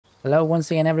Hello once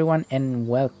again everyone and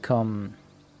welcome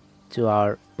to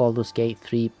our Baldur's Gate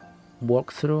 3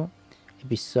 walkthrough,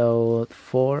 episode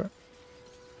 4,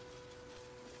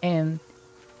 and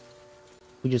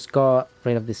we just got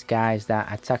rid of these guys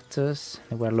that attacked us.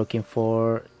 We're looking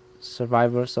for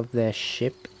survivors of the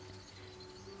ship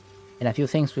and a few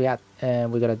things we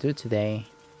gotta do today,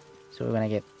 so we're gonna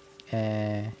get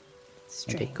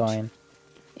going.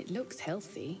 It looks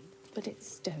healthy, but it's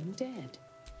stone dead.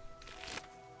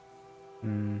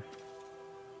 A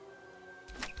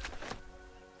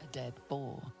dead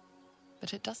boar,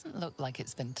 but it doesn't look like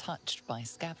it's been touched by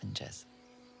scavengers.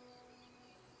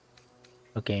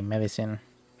 Okay, medicine.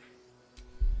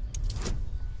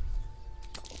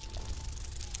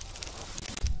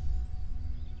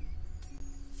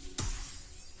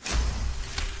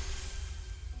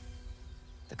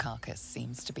 The carcass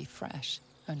seems to be fresh,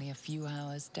 only a few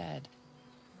hours dead.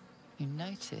 You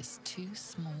notice two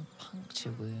small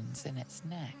puncture wounds in its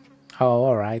neck. Oh,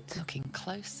 alright. Looking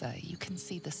closer, you can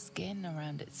see the skin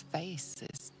around its face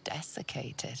is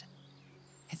desiccated.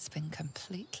 It's been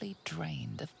completely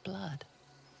drained of blood.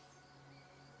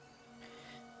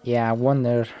 Yeah, I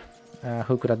wonder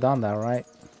who could have done that, right?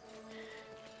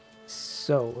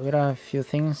 So, we got a few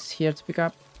things here to pick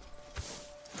up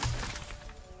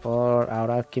for our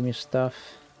alchemy stuff.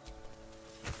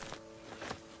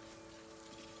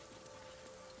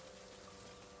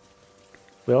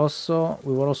 We were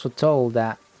also told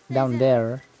that down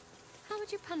there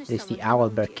is the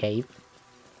Owlbear Cave.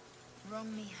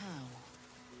 Wrong me how?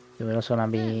 So we're also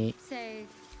gonna be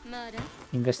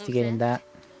investigating that.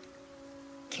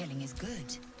 Killing is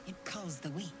good. It culls the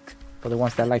weak. For the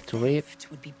ones that like to read.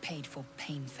 Theft would be paid for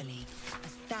painfully,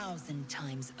 1,000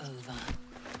 times over.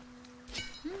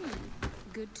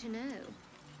 Good to know.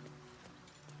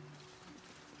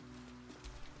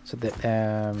 So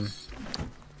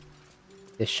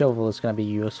the shovel is gonna be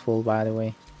useful, by the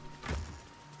way.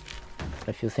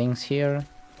 A few things here.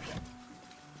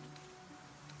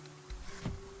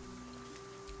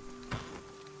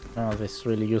 Oh, this is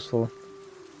really useful.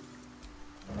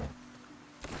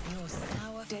 Your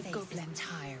sour Dead face goblin. is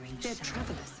tiring. Dead Shadow.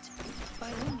 travelers.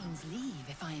 By all means, leave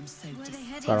if I am so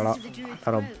dis- Got a lot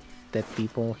of dead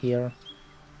people here.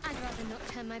 I'd rather not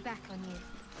turn my back on you,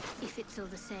 if it's all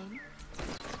the same.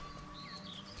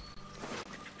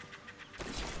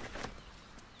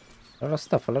 A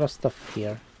lot of stuff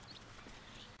here.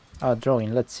 Oh,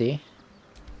 drawing, let's see.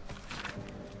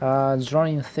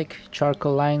 Drawing thick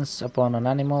charcoal lines upon an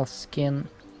animal's skin.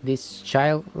 This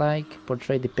childlike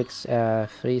portrait depicts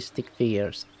three stick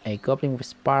figures. A goblin with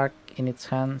spark in its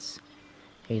hands,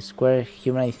 a square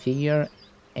humanoid figure,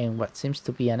 and what seems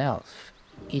to be an elf.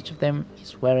 Each of them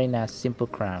is wearing a simple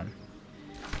crown.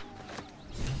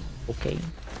 Okay.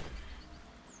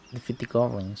 Defeat the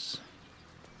goblins.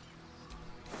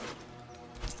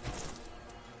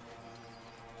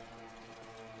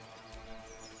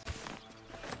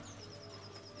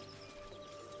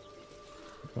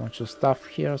 A bunch of stuff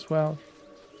here as well.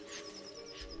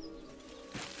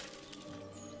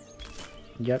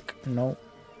 Yuck, no.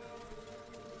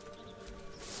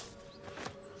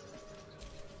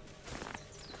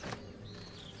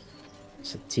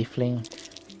 It's a tiefling.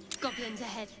 Goblins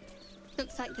ahead.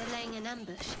 Looks like they're laying an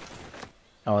ambush.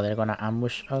 Oh, they're gonna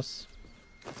ambush us.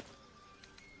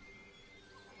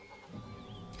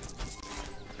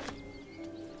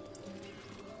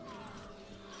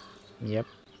 Yep.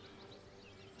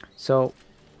 So,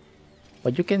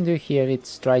 what you can do here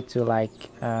is try to like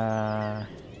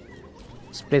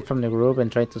split from the group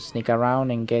and try to sneak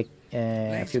around and get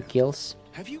a few kills.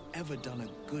 Have you ever done a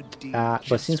good deed?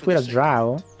 But since we're a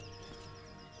drow,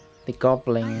 the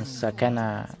goblins are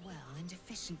kinda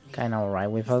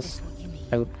alright with us,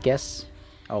 I would guess.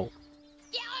 Oh.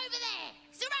 Get over there!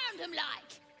 Surround them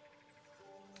like!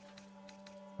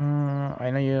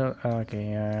 I know you.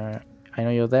 Okay, I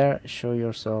know you're there. Show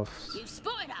yourself. You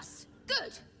spotted us!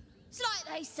 Good! It's like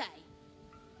they say.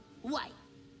 Wait.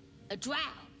 A drow.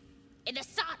 In the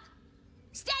sun.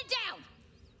 Stand down!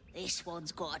 This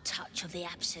one's got a touch of the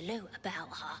absolute about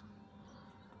her.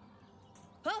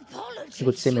 Apologies. You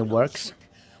could see me Your works. Lordship.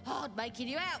 Hard making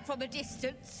you out from a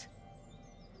distance.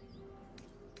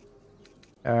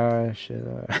 Should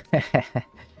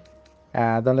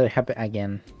don't let it happen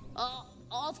again.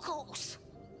 Of course.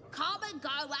 Come and go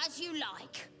as you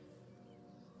like.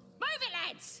 Move it,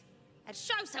 lads! And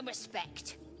show some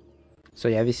respect. So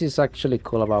yeah, this is actually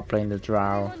cool about playing the I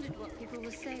drow. wondered what people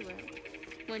will say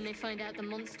when they find out the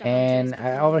monster And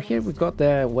hunters over here we got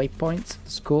the waypoints.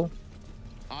 It's cool.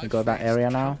 We got that area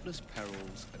now. Countless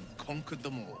perils and conquered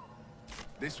them all.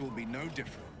 This will be no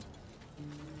different.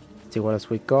 See what else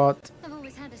we got. I've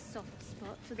always had a soft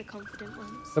the confident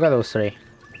ones. Look at those three.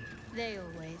 They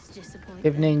always disappoint.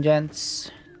 Evening,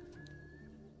 gents.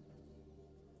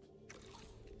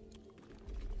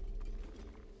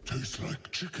 Tastes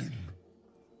like chicken.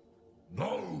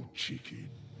 No chicken.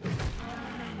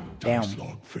 Damn. Tastes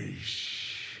like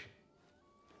fish.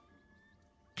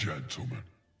 Gentlemen,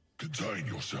 contain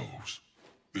yourselves.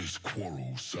 This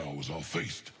quarrel sours our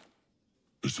feast.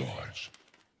 Besides,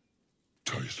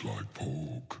 tastes like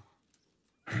pork.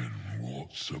 And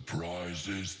what surprise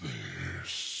is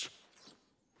this?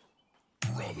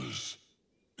 Brothers,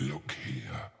 look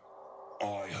here.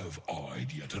 I have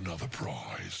eyed yet another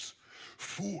prize.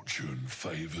 Fortune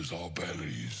favors our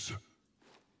bellies.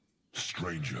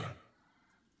 Stranger,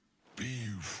 be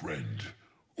you friend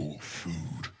or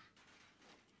food.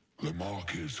 The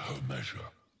mark is her measure.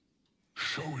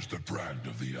 Show us the brand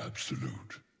of the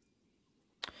absolute.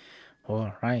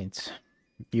 All right.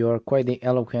 You're quite the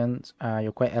eloquent.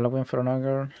 You're quite eloquent for an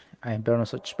ogre. I bear no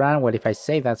such brand. Well, if I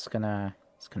say that's gonna,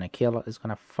 it's gonna kill. It's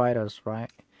gonna fight us,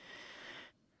 right?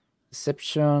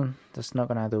 Deception. That's not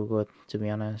gonna do good, to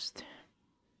be honest.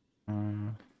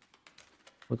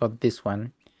 We got this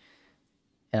one.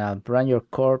 And I'll brand your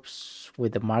corpse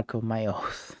with the mark of my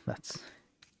oath. That's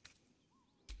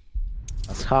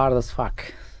hard as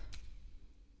fuck.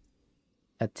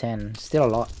 A 10. Still a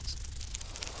lot.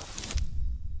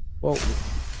 Whoa.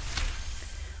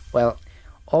 Well,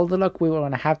 all the luck we were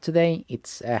gonna have today,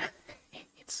 it's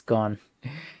it's gone.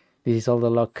 This is all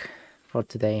the luck for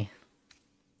today.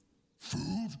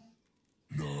 Food?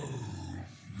 No,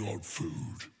 not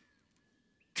food.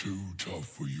 Too tough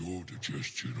for your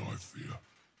digestion, I fear.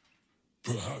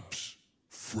 Perhaps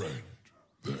friend,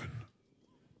 then.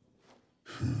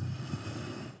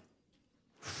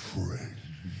 Friend.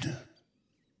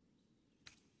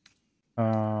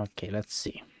 Okay, let's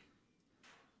see.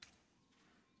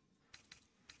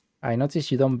 I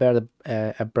notice you don't bear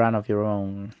a brand of your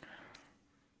own.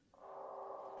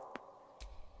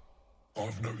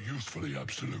 I've no use for the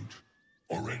absolute,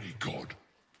 or any god.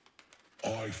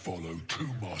 I follow two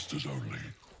masters only,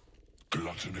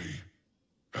 gluttony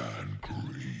and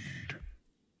greed.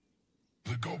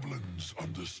 The goblins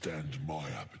understand my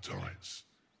appetites.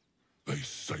 They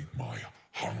sate my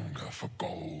hunger for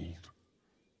gold,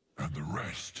 and the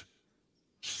rest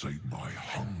sate my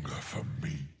hunger for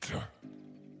meat.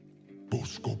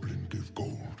 Boss goblin give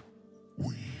gold.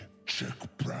 We check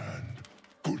brand.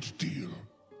 Good deal.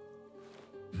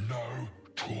 No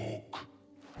talk.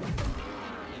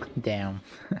 Damn.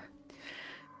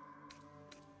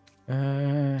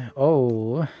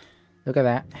 Oh, look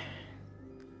at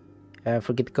that.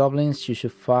 Forget goblins. You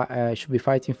should should be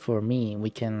fighting for me. We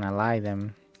can ally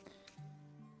them.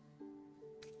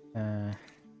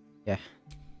 Yeah.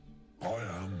 I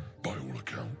am, by all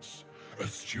accounts, a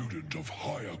student of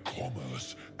higher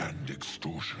commerce and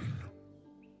extortion.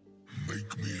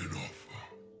 Make me an offer.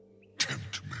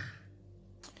 Tempt me.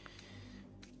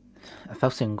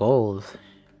 1,000 gold.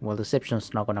 Well,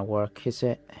 deception's not gonna work, is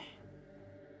it?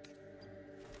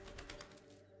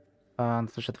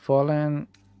 Touch of the Fallen.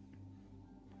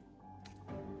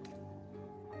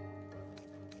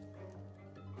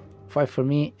 Fight for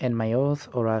me and my oath,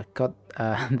 or I'll cut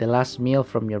the last meal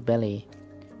from your belly.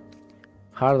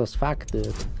 Hard as fuck,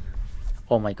 dude.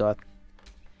 Oh my god.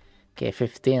 Okay,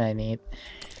 15 I need.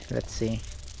 Let's see.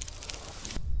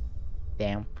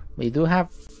 Damn. We do have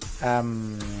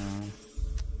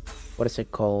what is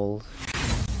it called?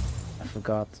 I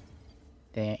forgot.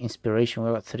 The inspiration.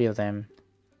 We got 3 of them.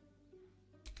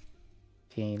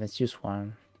 Okay, let's use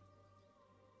one.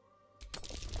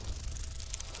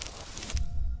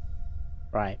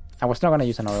 Right. I was not gonna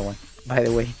use another one, by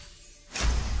the way.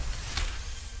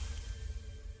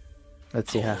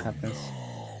 Let's see how it happens.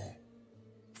 No.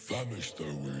 Famished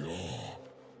though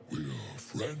we are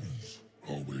friends,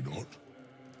 are we not?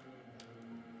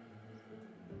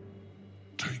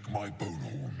 Take my bone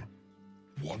horn.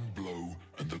 One blow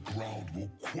and the ground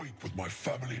will quake with my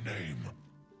family name.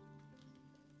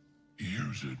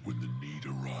 Use it when the need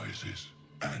arises,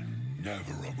 and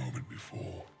never a moment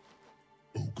before.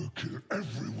 Ogre kill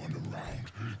everyone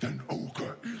around, then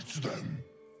Ogre eats them.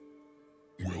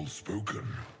 Well spoken,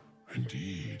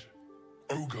 indeed.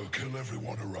 Ogre kill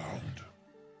everyone around.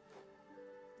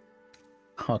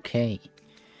 Okay.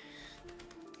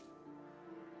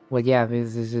 Well, yeah,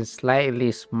 this is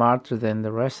slightly smarter than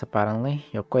the rest, apparently.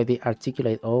 You're quite the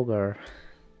articulate ogre.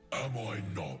 Am I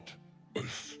not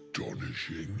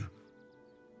astonishing?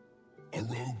 A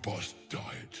robust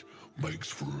diet makes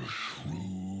for a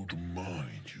shrewd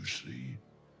mind, you see.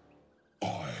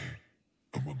 I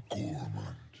am a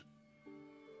gourmand.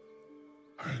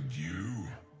 And you,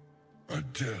 A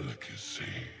delicacy.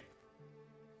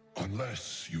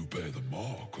 Unless you bear the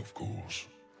mark, of course.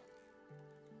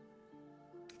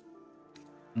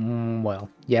 Well,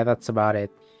 yeah, that's about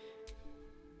it.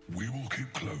 We will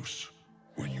keep close.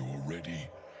 When you are ready,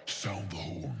 sound the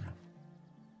horn.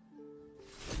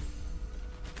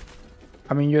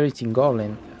 I mean, you're eating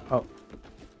goblin. Oh,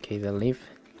 okay, they leave.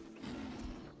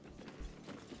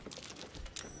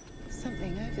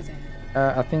 Something over there.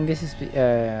 I think this is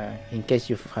in case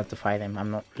you have to fight them.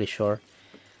 I'm not really sure.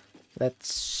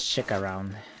 Let's check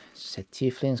around. So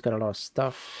Tiefling's got a lot of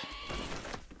stuff.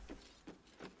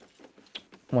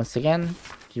 Once again,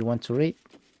 do you want to read?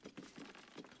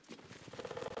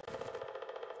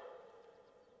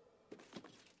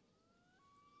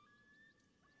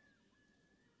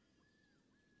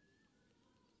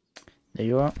 There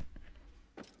you are.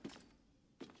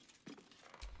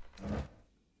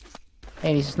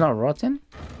 Hey, this is not rotten?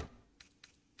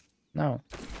 No.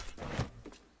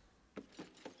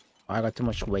 I got too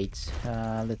much weight.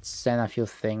 Let's send a few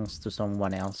things to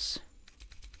someone else.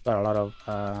 Got a lot of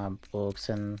books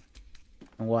and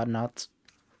whatnot.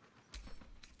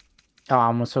 Oh,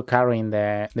 I'm also carrying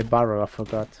the barrel. I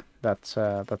forgot. That's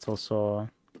also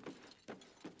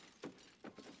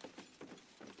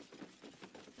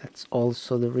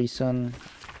the reason.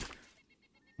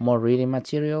 More reading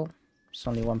material. It's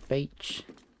only one page.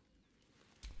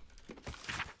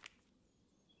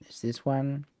 There's this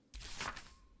one.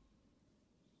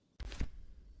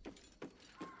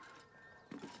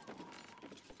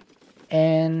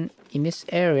 And in this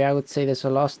area, I would say there's a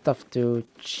lot of stuff to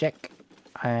check.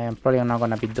 I'm probably not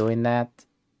gonna be doing that.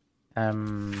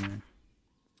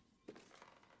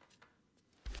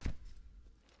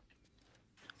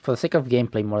 For the sake of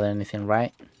gameplay more than anything,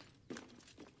 right?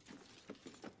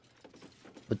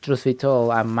 But truth be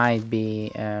told, I might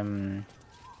be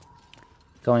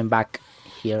going back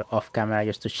here off camera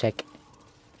just to check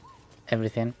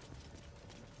everything.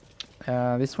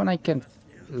 This one I can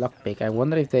lockpick. I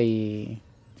wonder if they,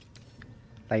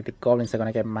 like, the goblins are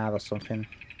gonna get mad or something.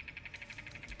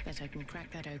 Bet I can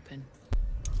crack that open.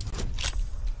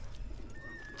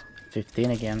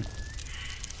 15 again.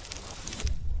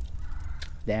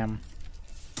 Damn.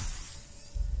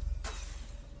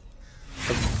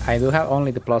 But I do have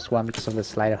only the +1 because of the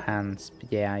sleight of hands.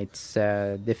 But yeah, it's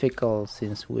difficult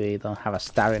since we don't have a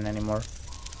Starin anymore.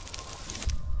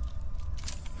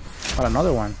 Oh,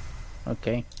 another one.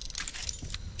 Okay.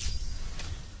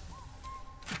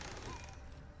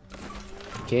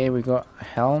 Okay, we got a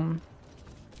helm.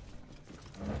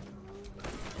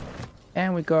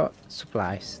 And we got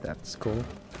supplies. That's cool.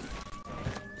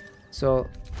 So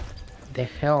the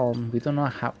helm, we do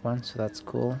not have one, so that's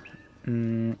cool.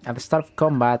 At the start of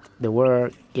combat, the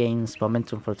warrior gains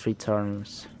momentum for 3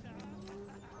 turns.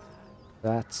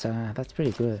 That's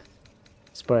pretty good.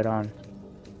 Let's put it on.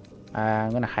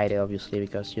 I'm gonna hide it obviously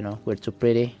because, you know, we're too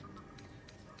pretty.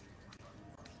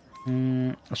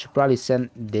 I should probably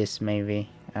send this maybe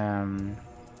to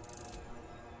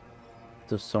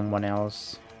someone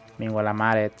else. Meanwhile, I'm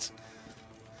at it.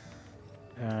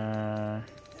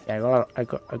 Yeah, I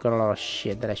got a lot of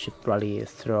shit that I should probably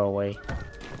throw away.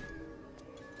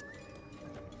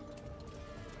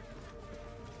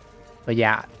 But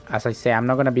yeah, as I say, I'm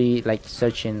not gonna be like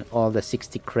searching all the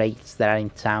 60 crates that are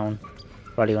in town.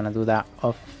 Probably gonna do that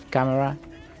off camera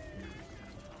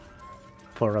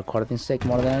for recording sake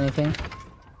more than anything.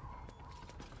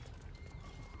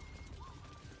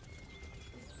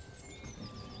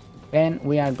 And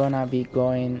we are gonna be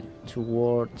going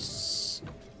towards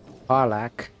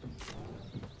Balak.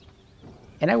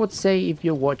 And I would say if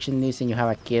you're watching this and you have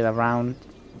a kid around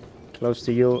close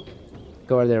to you,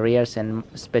 cover their ears and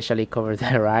especially cover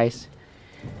their eyes.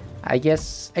 I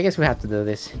guess we have to do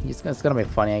this. It's gonna be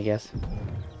funny, I guess.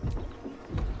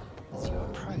 As you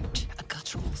approach, a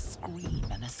guttural scream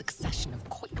and a succession of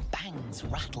quick bangs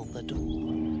rattle the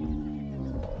door.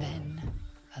 Then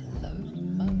a low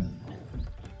moan.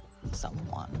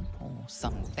 Someone or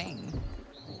something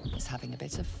is having a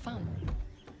bit of fun.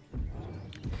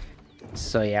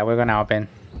 So yeah, we're gonna open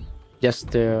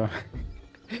just to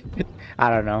I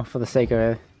don't know, for the sake of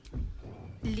it.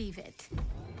 Leave it.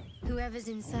 Whoever's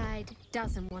inside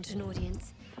doesn't want an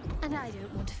audience, and I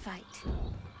don't want to fight.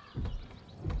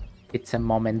 It's a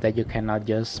moment that you cannot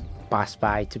just pass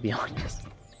by, to be honest.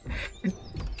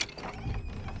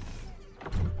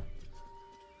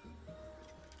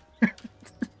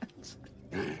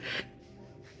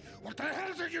 What the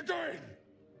hell are you doing?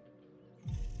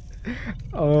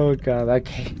 Oh god,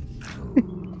 okay.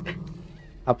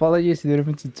 Apologies, didn't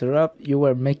mean to interrupt. You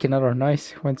were making a lot of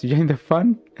noise. Want to join the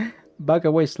fun? Back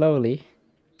away slowly.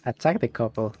 Attack the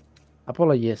couple.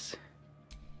 Apologies.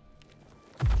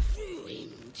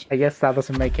 I guess that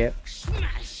doesn't make it.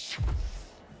 Smash!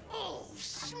 Oh,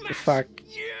 smash! Fuck.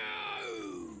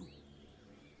 You!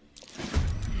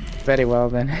 Very well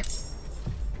then.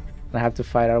 I have to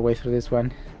fight our way through this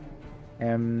one.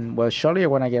 Well, surely I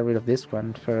want to get rid of this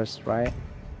one first, right?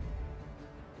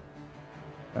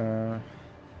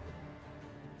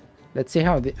 Let's see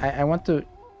how I want to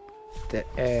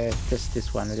test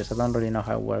this one because I don't really know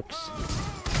how it works.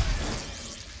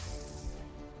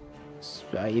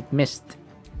 It missed.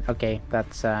 Okay,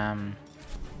 that's that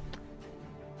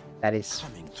is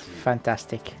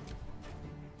fantastic.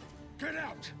 Get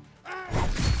out!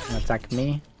 Attack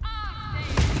me.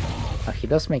 Oh, he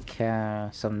does make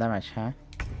some damage, huh?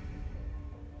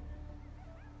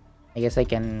 I guess I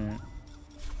can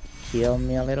heal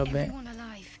me a little bit.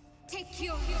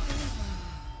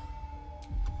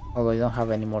 Although I don't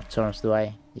have any more turns, do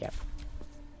I? Yeah.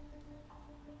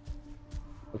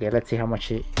 Okay, let's see how much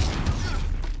he...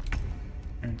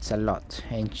 It's a lot.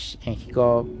 And he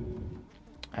got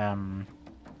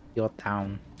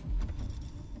down.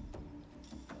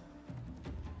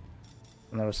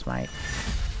 Another smite.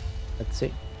 Let's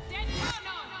see.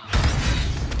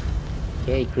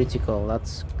 Okay, critical.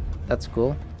 That's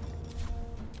cool.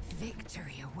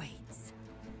 Victory awaits.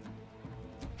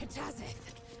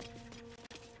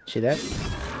 She dead?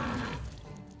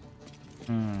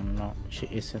 No, she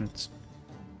isn't.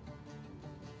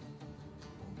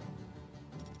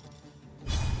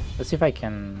 Let's see if I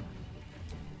can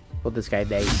put this guy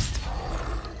dazed.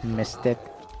 Missed it.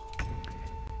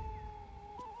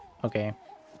 Okay.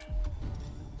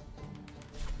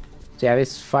 So yeah,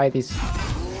 this fight is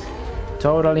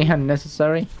totally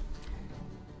unnecessary.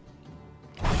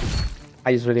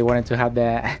 I just really wanted to have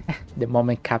the the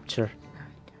moment capture.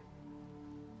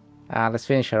 Let's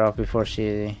finish her off before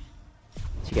she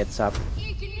gets up.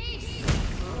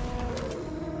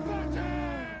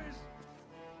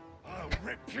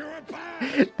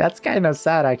 That's kind of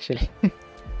sad, actually.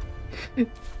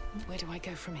 Where do I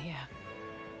go from here?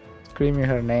 Screaming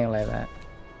her name like that.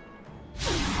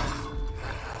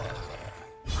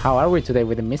 How are we today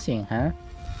with the missing, huh?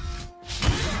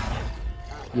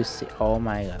 You see? Oh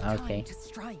my god. Okay.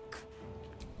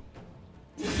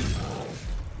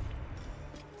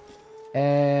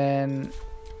 And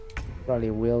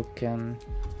probably Will can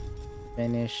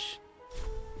finish.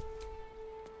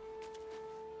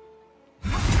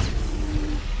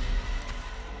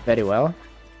 Very well.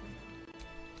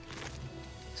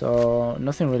 So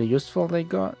nothing really useful they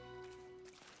got.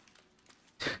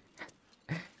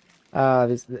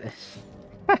 This.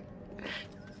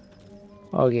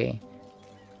 Okay.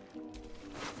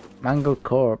 Mangled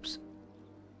corpse.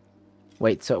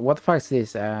 Wait, so what the fuck is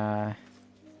this?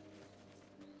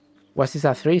 Was this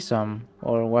a threesome,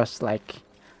 or was like?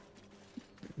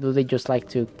 Do they just like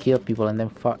to kill people and then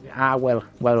fuck? Well,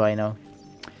 what do I know?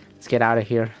 Let's get out of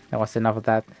here. That was enough of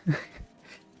that.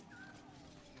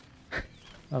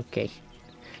 Okay.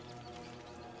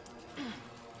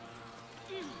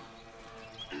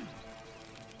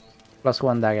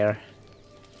 +1 dagger.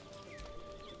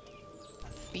 A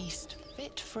feast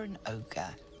fit for an ogre.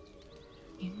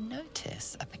 You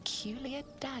notice a peculiar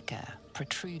dagger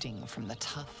protruding from the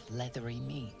tough, leathery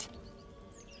meat.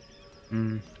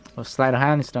 Well, sleight of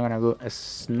hand is not gonna go.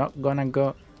 It's not gonna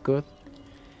go good.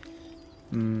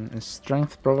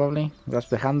 Strength probably. Grasp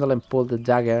the handle and pull the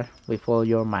dagger with all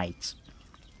your might.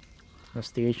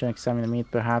 Investigation, examine the meat.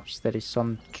 Perhaps there is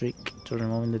some trick to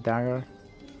removing the dagger.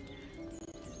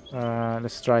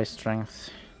 Let's try strength.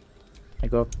 I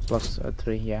got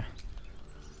 +3, yeah.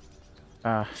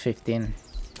 15.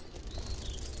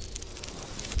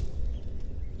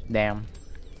 Damn.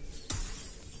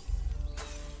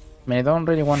 I mean, I don't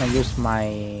really want to use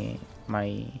my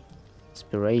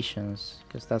inspirations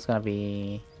because that's gonna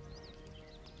be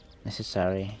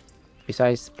necessary.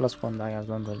 Besides, +1 dagger,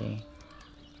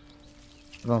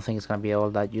 I don't think it's gonna be all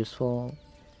that useful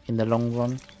in the long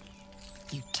run.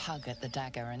 You tug at the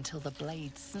dagger until the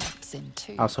blade snaps in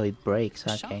two. Also, it breaks.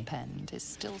 The Okay. sharp end is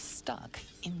still stuck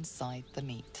inside the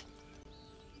meat.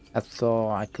 I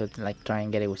thought I could like try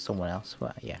and get it with someone else,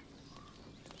 but yeah.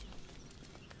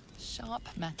 Sharp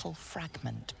metal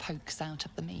fragment pokes out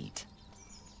of the meat.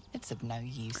 It's of no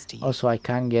use to you. Also, I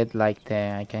can get like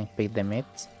I can pick the meat.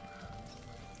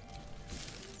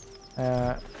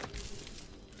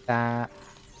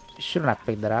 Shouldn't have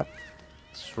picked that up.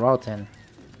 It's rotten.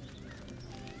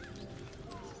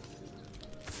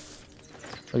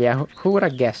 Well, yeah, who would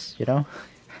have guessed, you know?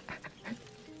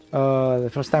 The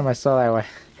first time I saw that one.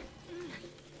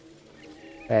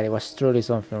 Well, it was truly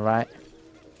something, right?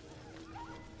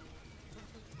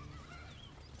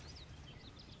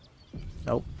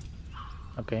 Nope.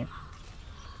 Okay.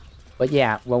 But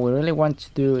yeah, what we really want to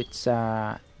do it's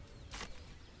to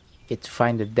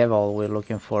find the devil we're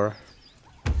looking for.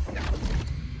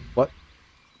 What?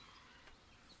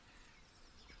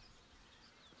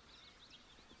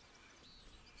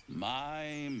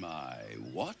 My,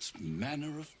 what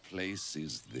manner of place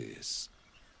is this?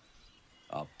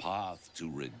 A path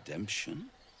to redemption?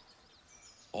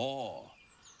 Or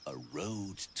a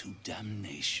road to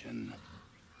damnation?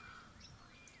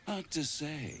 Hard to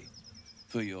say,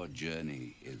 for your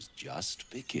journey is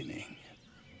just beginning.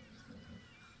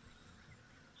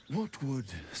 What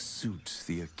would suit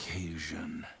the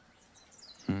occasion?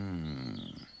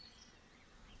 The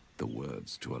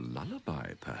words to a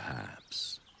lullaby,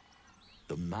 perhaps.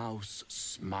 The mouse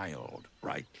smiled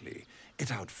brightly. It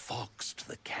outfoxed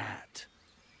the cat.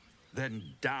 Then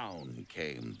down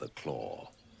came the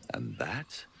claw. And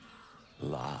that,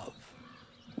 love,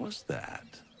 was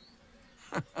that.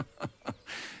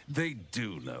 They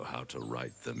do know how to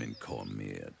write them in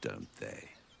Cormier, don't they?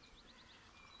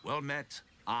 Well met,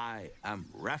 I am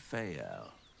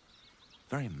Raphael.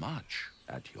 Very much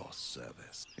at your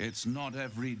service. It's not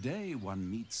every day one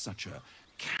meets such a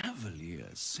cavalier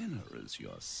sinner as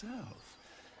yourself.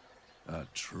 A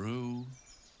true,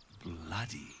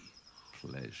 bloody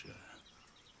pleasure.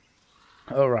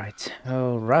 Alright.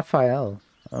 Oh, Raphael.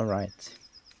 Alright.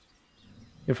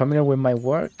 You're familiar with my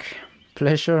work?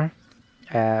 Pleasure?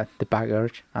 The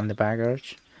baggage. I'm the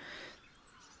baggage.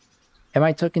 Am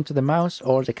I talking to the mouse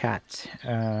or the cat?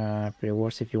 Pretty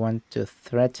worse, if you want to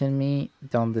threaten me,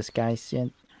 don't disguise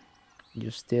it.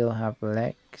 You still have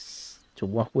legs to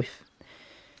walk with.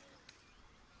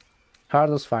 Hard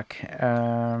as fuck.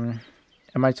 Am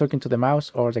I talking to the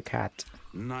mouse or the cat?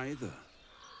 Neither.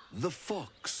 The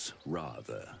fox,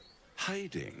 rather.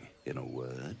 Hiding, in a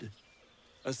word.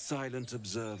 A silent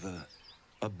observer,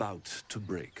 about to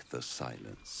break the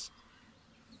silence.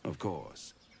 Of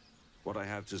course, what I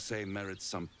have to say merits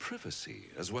some privacy,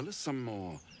 as well as some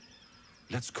more,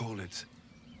 let's call it,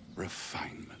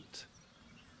 refinement.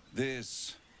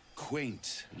 This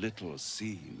quaint little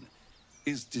scene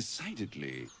is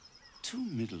decidedly too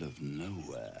middle of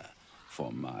nowhere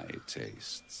for my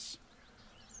tastes.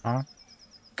 Huh?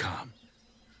 Come.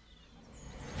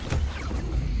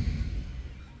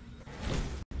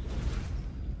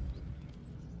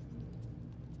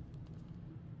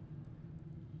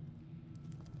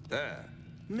 There,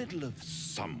 middle of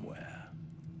somewhere.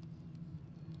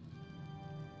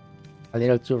 A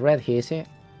little too red here, is it?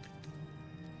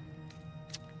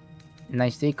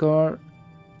 Nice decor.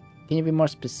 Can you be more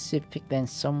specific than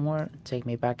somewhere? Take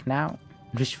me back now.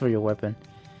 Reach for your weapon.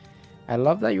 I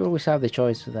love that you always have the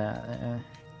choice for that.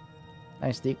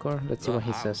 Nice decor. Let's see what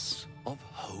he says. Of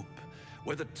hope,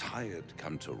 where the tired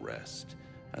come to rest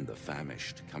and the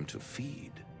famished come to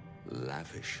feed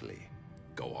lavishly.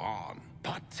 Go on,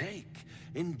 partake,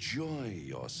 enjoy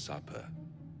your supper.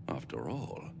 After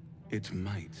all, it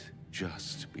might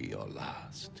just be your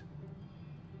last.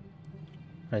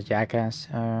 Jackass,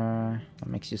 what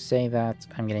makes you say that?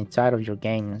 I'm getting tired of your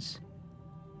games.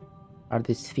 Are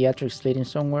these theatrics leading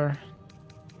somewhere?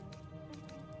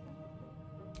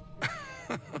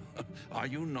 Are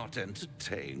you not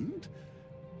entertained?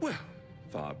 Well,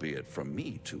 far be it from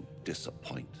me to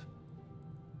disappoint.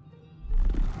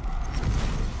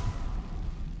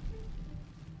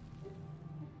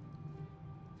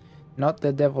 Not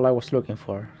the devil I was looking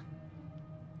for.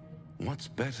 What's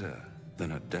better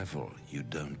than a devil you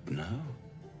don't know?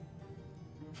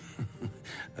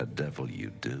 A devil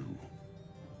you do.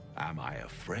 Am I a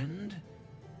friend?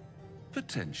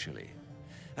 Potentially.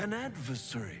 An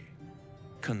adversary?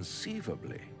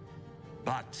 Conceivably.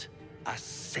 But a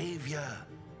savior?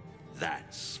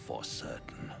 That's for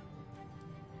certain.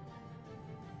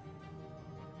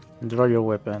 Draw your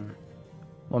weapon.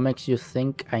 What makes you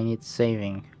think I need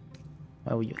saving?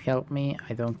 Why will you help me?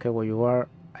 I don't care what you are.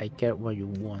 I care what you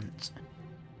want.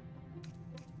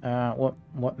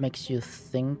 What makes you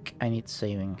think I need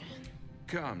saving?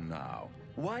 Come now.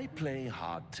 Why play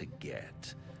hard to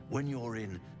get when you're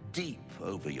in deep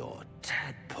over your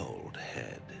tadpoled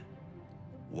head?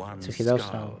 One So he does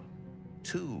skull, know.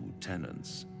 2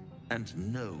 tenants, and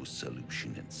no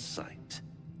solution in sight.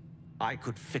 I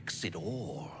could fix it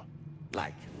all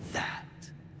like that.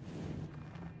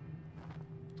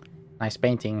 Nice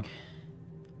painting.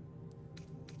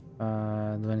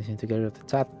 Do anything to get rid of the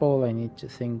tadpole? I need to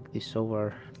think this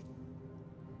over.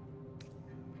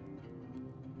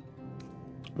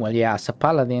 Well, yeah, as a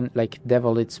paladin, like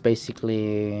devil, it's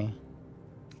basically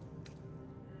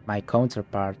my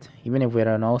counterpart. Even if we're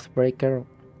an oathbreaker,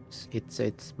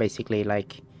 it's basically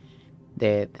like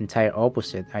the entire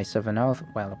opposite. I serve an oath.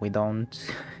 Well, we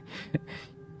don't.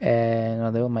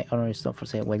 No, devil, my honor is not for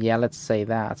sale. Well, yeah, let's say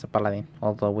that as a paladin.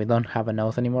 Although we don't have an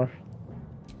oath anymore.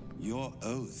 Your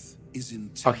oath is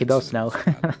in Oh, he does know.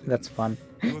 Paladin. That's fun.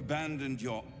 You abandoned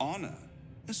your honor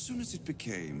as soon as it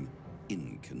became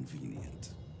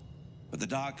inconvenient. But the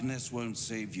darkness won't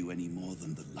save you any more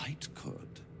than the light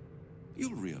could.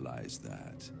 You'll realize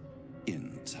that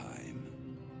in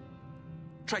time.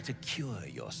 Try to cure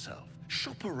yourself.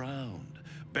 Shop around.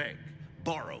 Beg,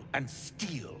 borrow, and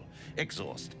steal.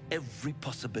 Exhaust every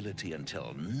possibility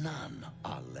until none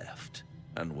are left.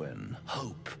 And when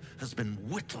hope has been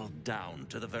whittled down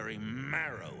to the very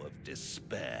marrow of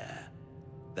despair,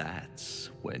 that's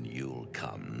when you'll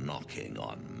come knocking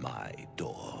on my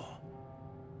door.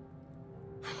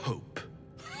 Hope.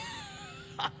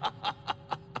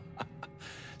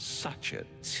 Such a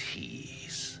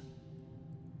tease.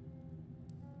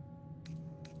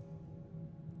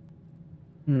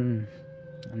 And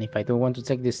if I don't want to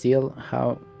take this deal,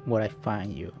 how would I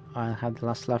find you? I'll have the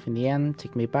last laugh in the end.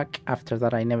 Take me back. After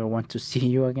that, I never want to see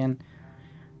you again.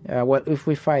 Well, if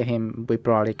we fight him, we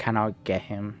probably cannot get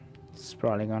him. It's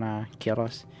probably gonna kill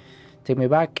us. Take me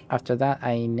back. After that,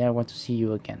 I never want to see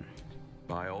you again.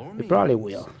 By all We means, probably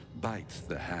will. bite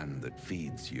the hand that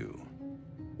feeds you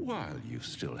while you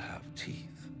still have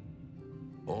teeth.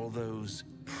 All those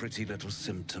pretty little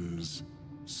symptoms,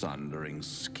 sundering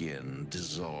skin,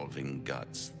 dissolving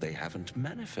guts, they haven't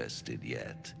manifested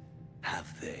yet,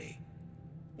 have they?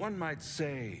 One might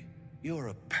say you're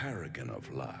a paragon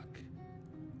of luck.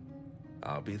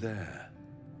 I'll be there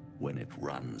when it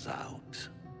runs out.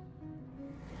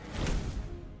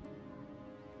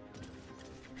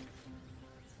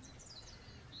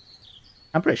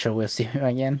 I'm pretty sure we'll see him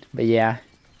again, but yeah.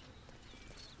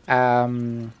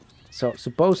 So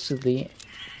supposedly,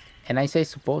 and I say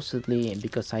supposedly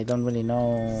because I don't really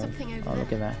know. Oh,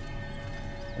 look at that!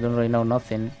 I don't really know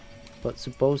nothing, but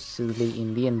supposedly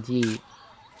in D&D,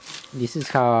 this is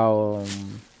how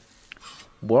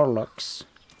warlocks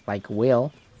like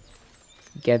will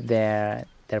get their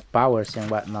powers and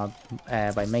whatnot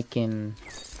by making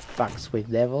pacts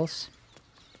with devils.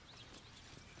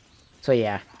 So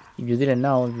yeah, if you didn't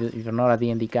know, if you're not a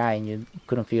D&D guy and you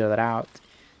couldn't figure that out,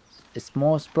 it's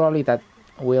most probably that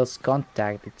Will's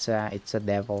contact, it's a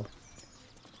devil.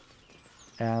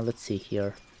 Let's see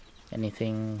here.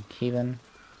 Anything hidden?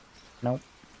 Nope.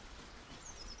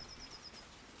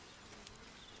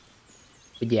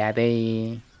 But yeah,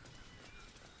 they're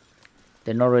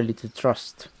not really to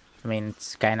trust. I mean,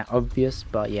 it's kind of obvious,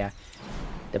 but yeah,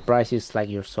 the price is like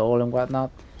your soul and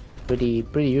whatnot. Pretty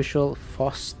usual.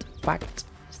 Faust pact.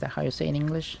 Is that how you say in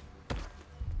English?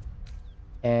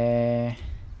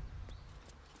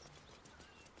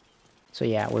 So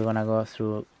yeah, we're gonna go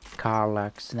through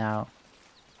Karlax now.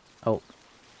 Oh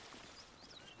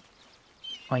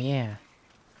yeah.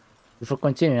 Before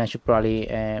continuing, I should probably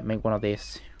make one of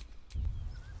these.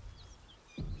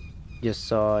 Just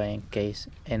so in case.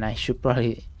 And I should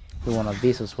probably do one of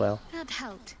these as well. That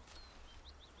helped.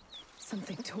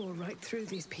 Something tore right through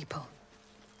these people.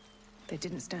 They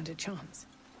didn't stand a chance.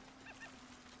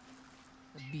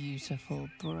 The beautiful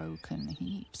broken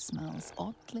heap smells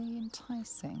oddly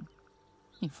enticing.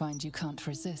 You find you can't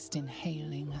resist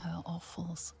inhaling her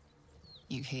offals.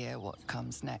 You hear what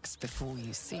comes next before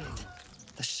you see it.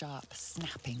 The sharp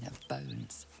snapping of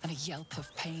bones and a yelp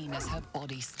of pain as her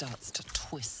body starts to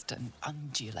twist and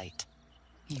undulate.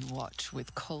 You watch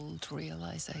with cold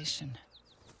realization.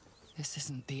 This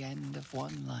isn't the end of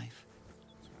one life,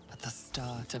 but the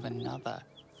start of another.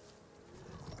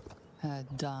 Her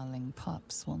darling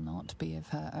pups will not be of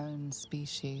her own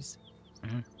species.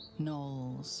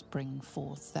 Gnolls bring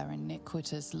forth their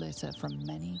iniquitous litter from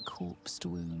many corpsed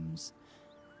wombs,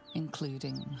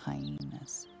 including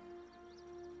hyenas.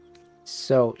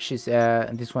 So she's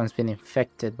this one's been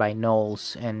infected by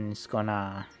gnolls and it's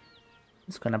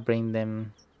gonna bring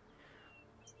them.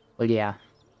 Well, yeah.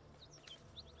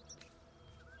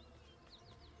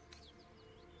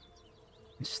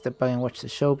 Step back and watch the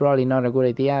show. Probably not a good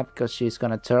idea because she's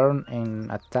gonna turn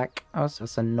and attack us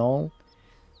as a gnoll.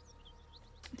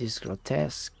 This is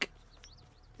grotesque.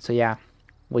 So yeah,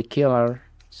 we kill her,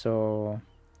 so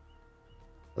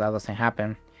that doesn't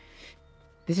happen.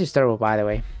 This is terrible, by the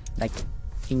way. Like,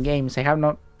 in games, I have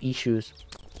no issues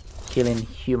killing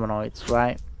humanoids,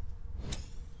 right?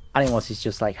 Animals is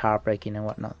just like heartbreaking and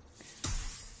whatnot.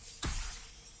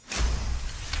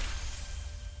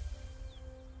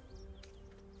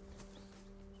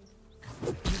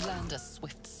 You land a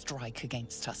swift strike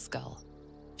against her skull.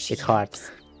 It's hard.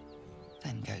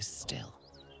 Then goes still.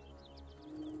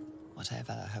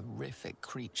 Whatever horrific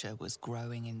creature was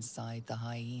growing inside the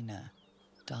hyena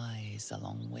dies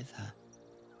along with her.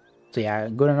 So yeah,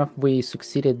 good enough we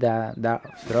succeeded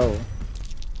that throw.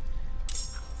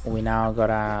 We now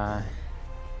gotta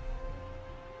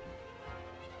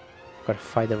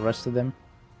fight the rest of them.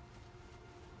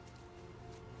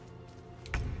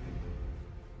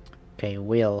 Okay,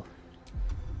 Will.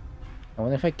 I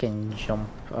wonder if I can jump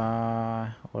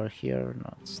over here.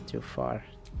 No, it's too far.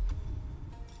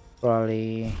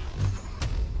 Probably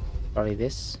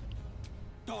this.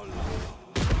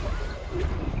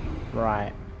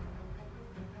 Right.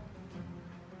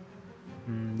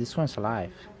 This one's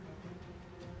alive.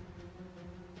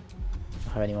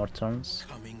 Don't have any more turns.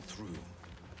 Coming through.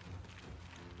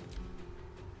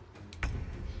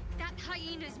 That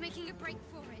hyena's making a break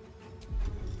for it.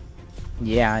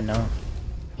 Yeah, I know.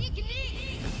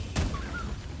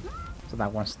 So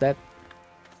that one's dead.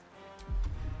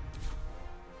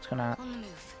 It's gonna On the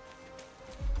move.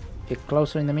 get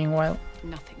closer in the meanwhile.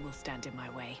 Nothing will stand in my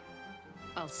way.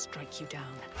 I'll strike you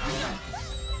down.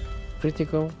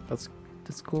 Critical. That's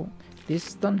cool.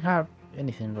 These don't have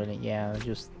anything really. Yeah,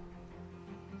 just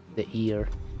the ear.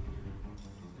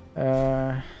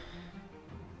 I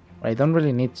don't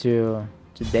really need to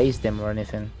daze them or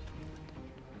anything.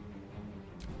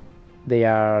 They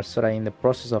are sort of in the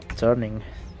process of turning,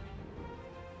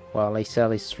 while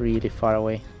Aicel is really far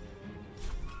away.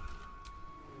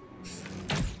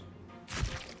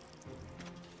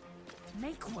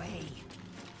 Make way.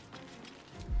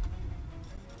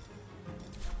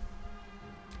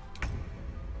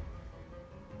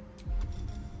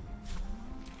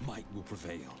 Might will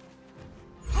prevail.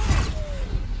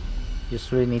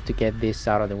 Just really need to get this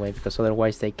out of the way, because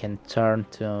otherwise they can turn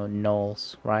to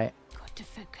gnolls, right? Got to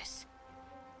focus.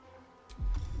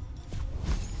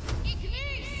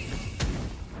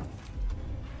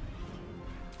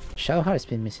 Shadowheart has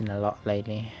been missing a lot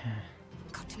lately.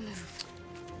 Got to move.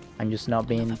 I'm just not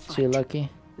being too lucky.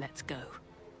 Let's go.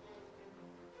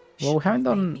 Well, we haven't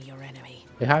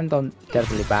done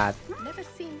terribly bad, Never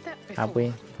seen that before. have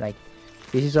we? Like,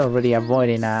 this is already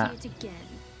avoiding a See it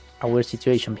again. weird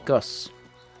situation, because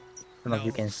I don't know if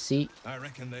you can see. I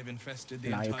reckon they've infested the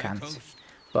No, you entire can't. coast.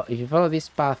 But if you follow this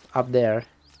path up there,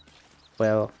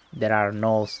 well, there are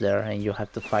gnolls there, and you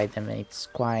have to fight them. And it's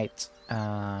quite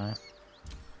a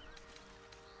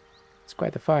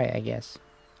fight, I guess.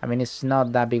 I mean, it's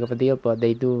not that big of a deal, but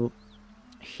they do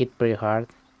hit pretty hard.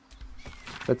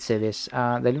 Let's say this.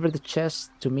 Deliver the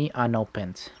chest to me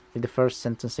unopened. With the first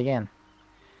sentence again.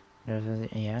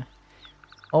 Yeah.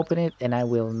 Open it and I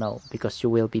will know, because you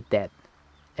will be dead.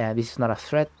 This is not a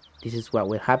threat. This is what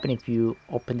will happen if you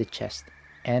open the chest.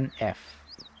 NF.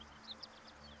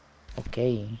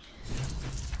 Okay.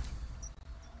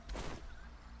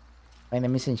 Find a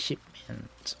missing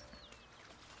shipment.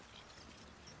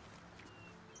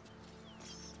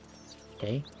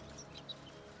 Okay.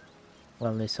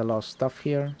 Well, there's a lot of stuff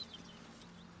here.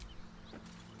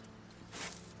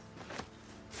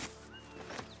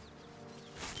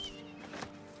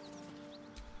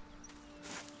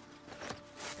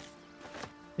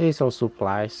 These are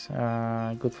supplies,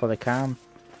 good for the camp,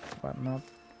 whatnot.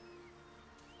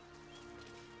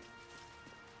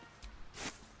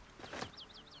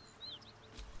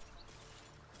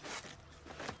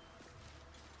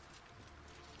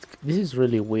 This is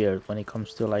really weird when it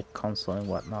comes to like console and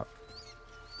whatnot.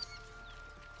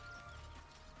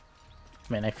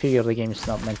 I mean, I figure the game is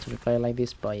not meant to be played like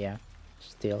this, but yeah,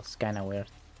 still, it's kinda weird.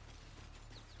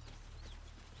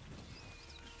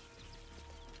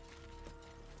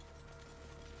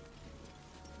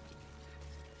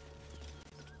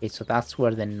 Okay, so that's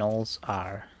where the gnolls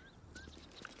are.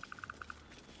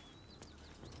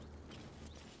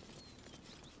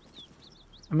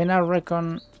 I mean, I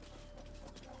reckon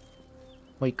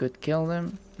we could kill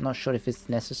them. Not sure if it's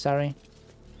necessary.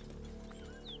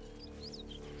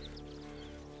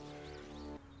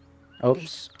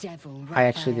 Oops. Devil I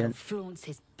actually didn't. flaunts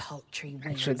his paltry wings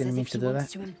Actually didn't as mean if to he do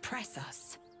wants that. to impress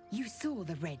us. You saw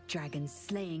the red dragon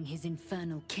slaying his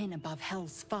infernal kin above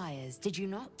hell's fires, did you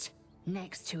not?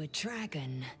 Next to a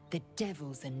dragon, the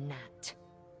devil's a gnat.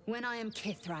 When I am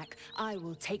Kithrak, I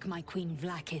will take my Queen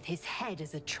Vlaakith his head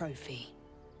as a trophy.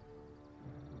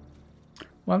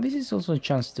 Well, this is also a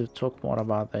chance to talk more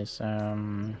about this.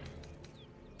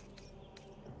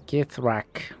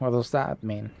 Kithrak, what does that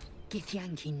mean?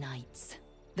 Githyanki Knights,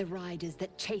 the riders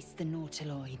that chase the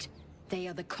Nautiloid. They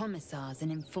are the commissars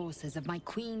and enforcers of my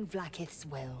Queen Vlaakith's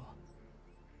will.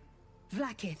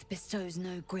 Vlaakith bestows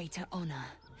no greater honor.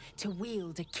 To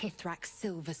wield a Kithrak's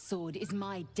silver sword is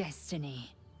my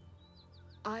destiny.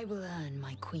 I will earn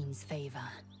my queen's favor,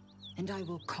 and I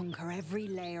will conquer every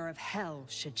layer of hell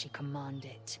should she command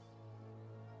it.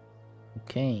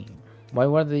 Okay. Why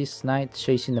were these knights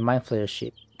chasing the Mind Flayer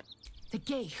ship? The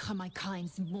Geich are my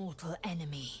kind's mortal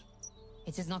enemy.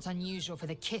 It is not unusual for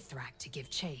the Kithrak to give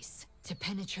chase, to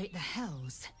penetrate the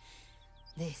Hells.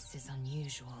 This is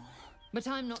unusual. But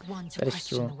I'm not one to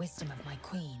question the wisdom of my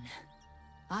queen.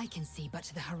 I can see but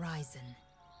to the horizon.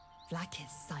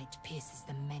 Vlaakith's sight pierces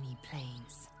the many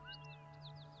planes.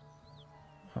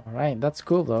 Alright, that's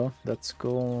cool though. That's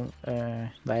cool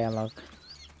dialogue.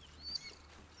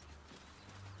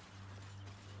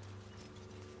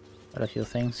 Got a few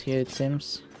things here, it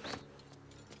seems.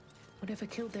 Whatever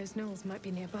killed those gnolls might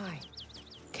be nearby.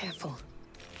 Careful.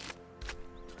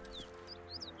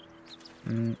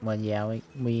 Well, yeah,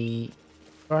 we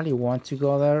probably want to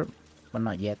go there, but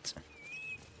not yet.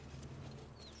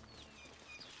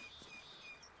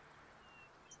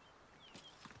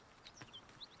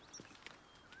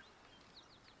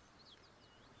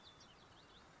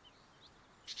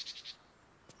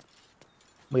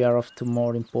 We are off to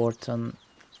more important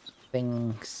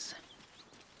things.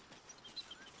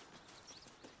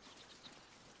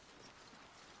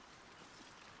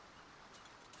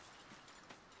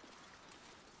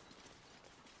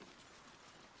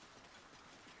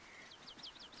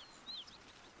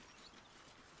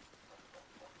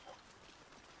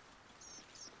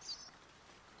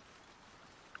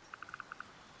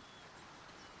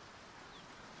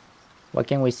 What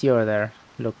can we see over there?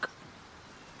 Look.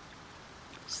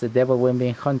 It's the devil we've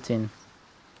been hunting.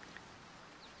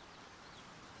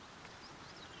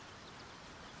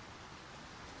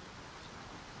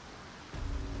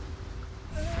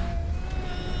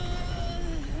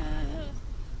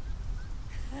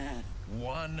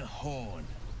 One horn.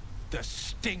 The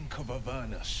stink of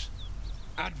Avernus.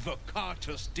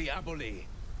 Advocatus Diaboli.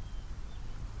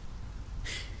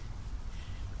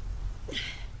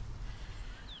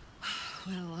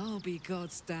 Well, I'll be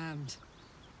God's damned.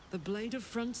 The Blade of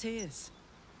Frontiers.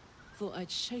 Thought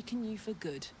I'd shaken you for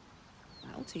good.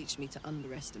 That'll teach me to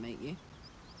underestimate you.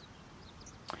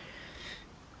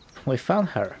 We found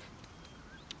her.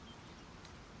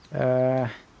 The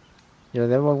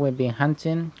devil we've been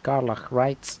hunting, Karlach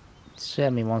writes,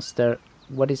 "Tell me, monster,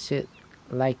 what is it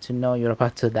like to know you're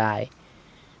about to die?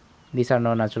 These are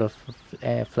no natural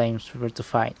flames for to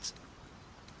fight."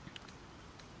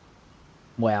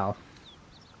 Well,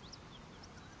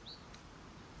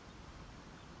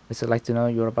 it's like to know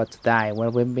you're about to die.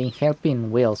 Well, we've been helping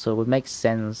Will, so it would make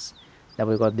sense that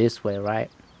we got this way,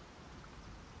 right?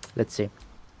 Let's see.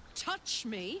 Touch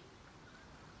me,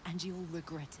 and you'll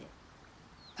regret it.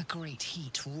 A great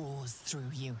heat roars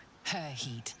through you. Her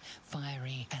heat,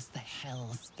 fiery as the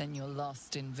hells. Then you're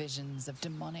lost in visions of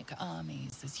demonic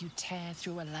armies as you tear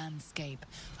through a landscape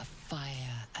of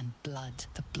fire and blood.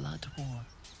 The Blood War.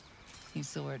 You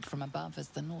saw it from above as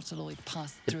the Nautiloid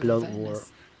passed through Blood Avernus. War.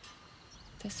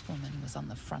 This woman was on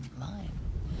the front line.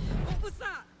 What was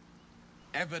that?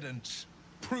 Evidence.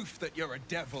 Proof that you're a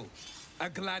devil. A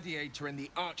gladiator in the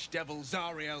archdevil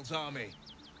Zariel's army.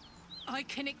 I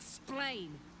can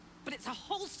explain, but it's a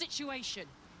whole situation.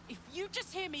 If you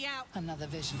just hear me out... Another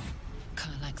vision.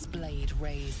 Karlach's blade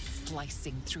raised,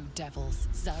 slicing through devils,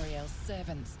 Zariel's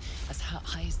servants, as her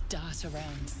eyes dart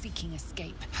around, seeking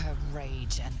escape. Her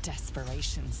rage and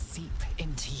desperation seep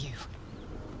into you.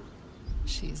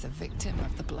 She's a victim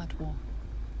of the Blood War,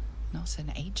 not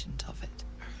an agent of it.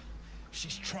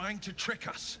 She's trying to trick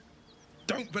us.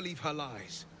 Don't believe her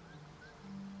lies.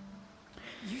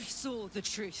 You saw the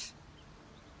truth.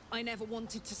 I never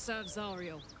wanted to serve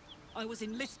Zariel. I was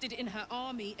enlisted in her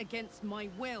army against my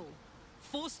will.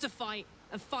 Forced to fight,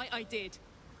 and fight I did.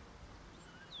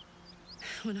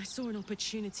 When I saw an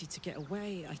opportunity to get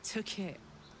away, I took it.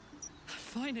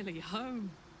 Finally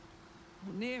home.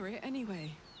 Or near it,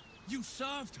 anyway. You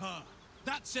served her.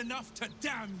 That's enough to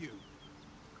damn you.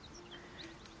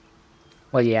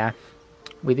 Well, yeah,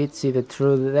 we did see the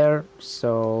truth there,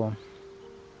 so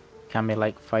can be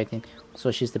like fighting.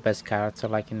 So she's the best character,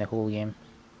 like in the whole game.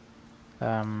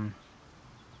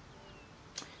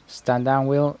 Stand down,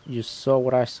 Will. You saw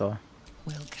what I saw.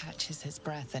 Will catches his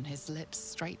breath and his lips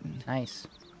straighten. Nice.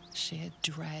 Sheer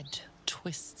dread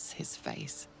twists his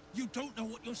face. You don't know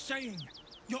what you're saying.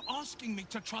 You're asking me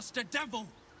to trust a devil.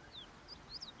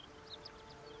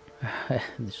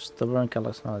 The stubborn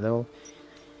Karlach's not a devil.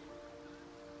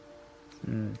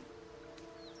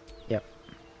 Yep.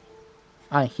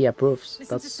 And he approves.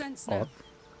 Listen to That's sense odd. now.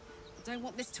 I don't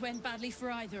want this to end badly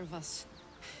for either of us.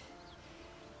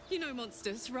 You know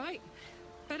monsters, right?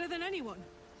 Better than anyone.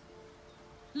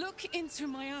 Look into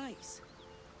my eyes.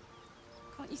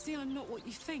 Can't you see I'm not what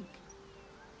you think?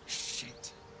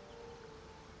 Shit.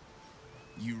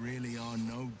 You really are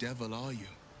no devil, are you?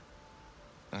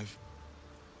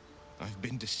 I've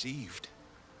been deceived.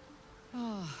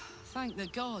 Oh, thank the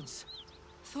gods.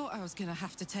 Thought I was gonna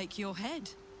have to take your head.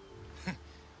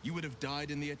 You would have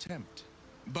died in the attempt.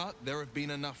 But there have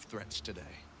been enough threats today.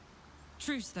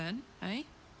 Truce then, eh?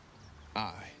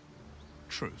 Aye.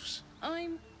 Truce.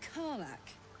 I'm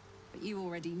Karlak, but you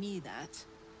already knew that.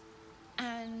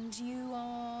 And you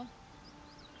are...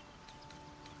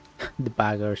 The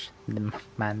baggers.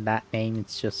 Man, that name,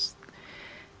 it's just...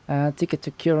 ticket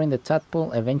to curing the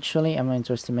tadpole. Eventually, I'm not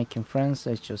interested in making friends.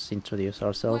 Let's just introduce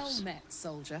ourselves. Well met,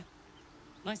 soldier.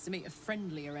 Nice to meet a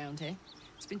friendly around here.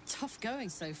 It's been tough going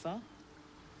so far.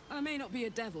 I may not be a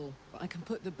devil, but I can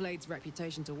put the Blade's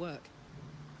reputation to work.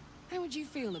 How would you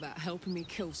feel about helping me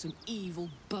kill some evil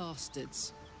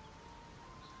bastards?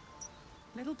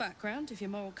 Little background, if your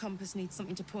moral compass needs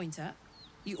something to point at.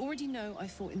 You already know I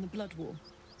fought in the Blood War.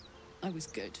 I was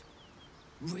good.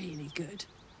 Really good.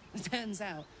 It turns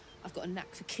out I've got a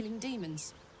knack for killing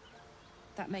demons.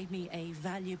 That made me a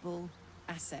valuable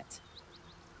asset.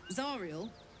 Zariel,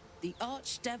 the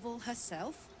archdevil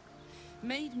herself,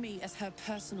 made me as her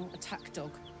personal attack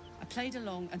dog. I played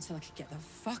along until I could get the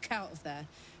fuck out of there.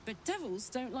 But devils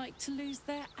don't like to lose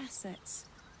their assets.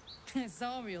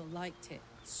 Zariel liked it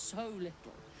so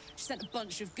little. She sent a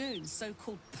bunch of goons,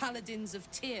 so-called paladins of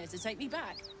Tyr, to take me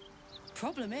back.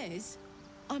 Problem is,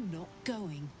 I'm not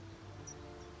going.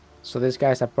 So these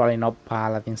guys are probably not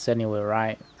paladins anyway,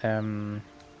 right? So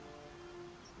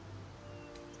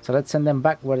let's send them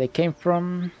back where they came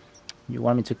from. You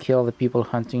want me to kill the people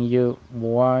hunting you?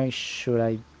 Why should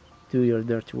I do your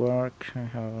dirty work?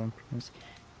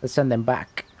 Let's send them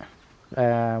back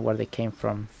where they came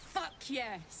from. Fuck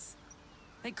yes!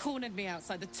 They cornered me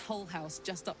outside the toll house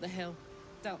just up the hill.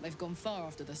 Doubt they've gone far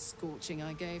after the scorching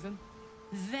I gave them.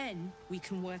 Then we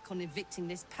can work on evicting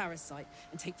this parasite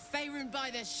and take Faerun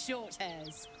by the short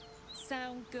hairs.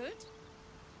 Sound good?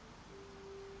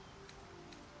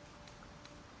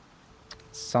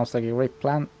 Sounds like a great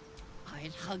plan.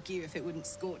 I'd hug you if it wouldn't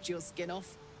scorch your skin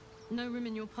off. No room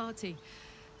in your party.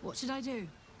 What should I do?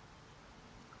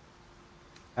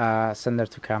 Send her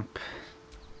to camp.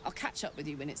 I'll catch up with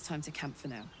you when it's time to camp for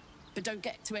now. But don't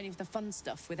get to any of the fun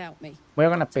stuff without me. We're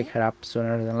gonna pick her up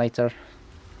sooner than later.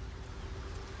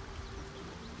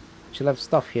 She'll have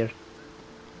stuff here.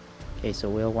 Okay, so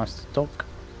Will wants to talk.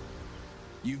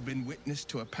 You've been witness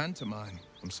to a pantomime,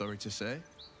 I'm sorry to say.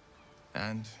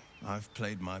 And I've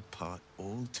played my part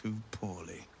all too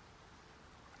poorly.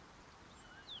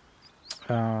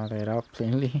 Read out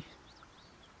plainly.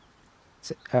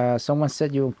 Someone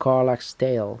said you Karlak's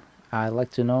tale. I'd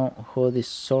like to know who this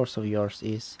source of yours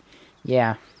is.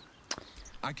 Yeah.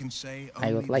 I can say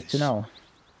I would like to know.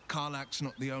 Karlak's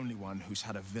not the only one who's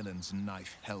had a villain's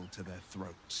knife held to their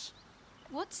throats.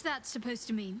 What's that supposed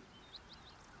to mean?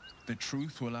 The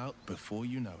truth will out before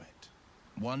you know it.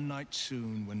 One night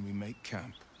soon when we make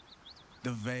camp,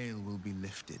 the veil will be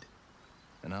lifted,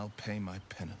 and I'll pay my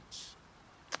penance.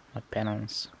 My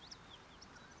penance.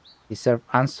 Deserve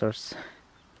answers.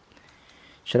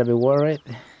 Should I be worried?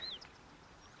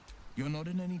 You're not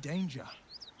in any danger,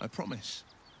 I promise.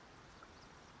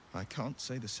 I can't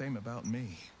say the same about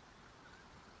me.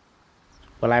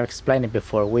 Well, I've explained it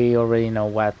before. We already know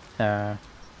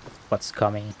what's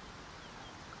coming.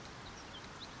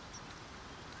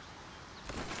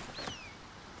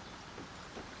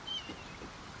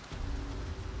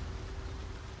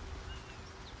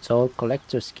 Soul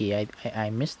collector's key. I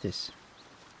missed this.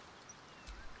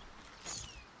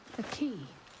 A key.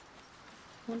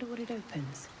 Wonder what it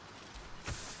opens.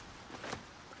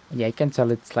 Yeah, I can tell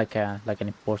it's like an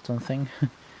important thing.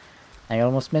 I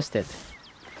almost missed it.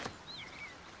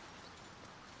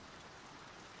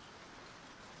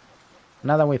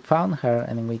 Now that we found her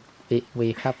and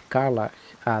we have Karlak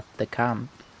at the camp.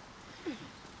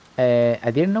 I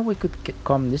didn't know we could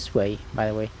come this way, by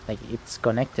the way. Like, it's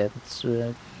connected. It's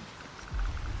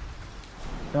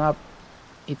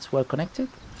well connected.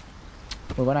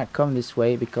 We're gonna come this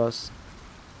way because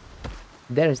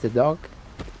there is the dog.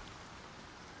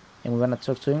 And we're gonna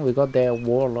talk to him. We got the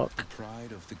warlock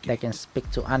that can speak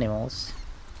to animals.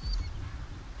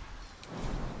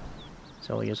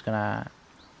 So we're just gonna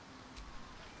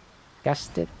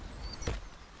cast it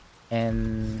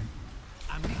and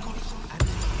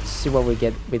see what we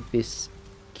get with this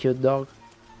cute dog.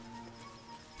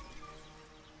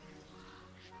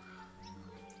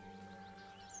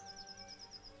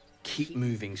 Keep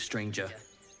moving, stranger.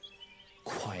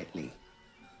 Quietly.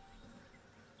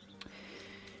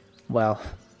 Well,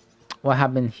 what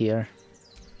happened here?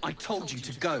 I told you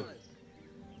to go.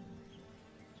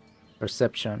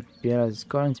 Perception. Pure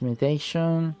score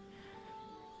intimidation.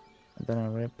 I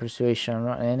don't know, persuasion.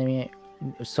 An enemy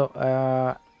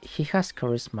So he has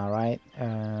charisma, right?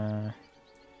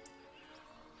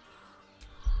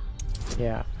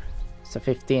 Yeah, so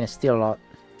 15 is still a lot.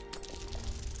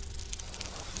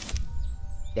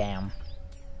 Damn.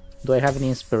 Do I have any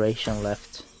inspiration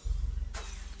left?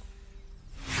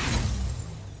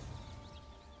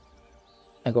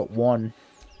 I got 1.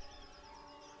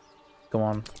 Come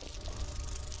on.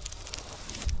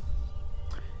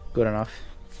 Good enough.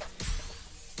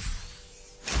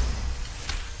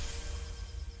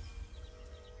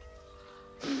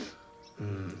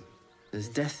 There's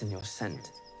death in your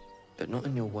scent, but not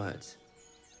in your words.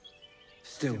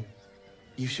 Still,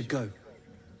 you should go.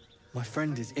 My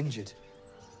friend is injured.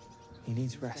 He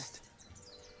needs rest.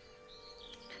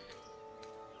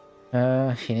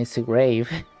 He needs a grave.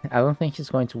 I don't think he's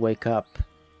going to wake up.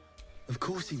 Of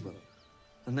course he will.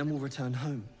 And then we'll return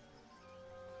home.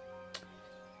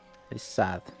 It's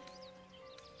sad.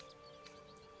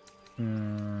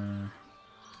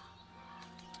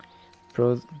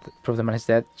 Prove the man is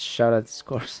dead. Shout at the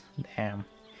scores. Damn.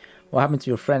 What happened to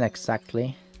your friend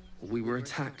exactly? We were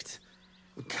attacked.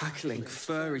 With cackling,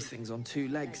 furry things on 2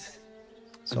 legs.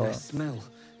 So, and their smell,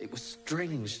 it was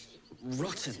strange,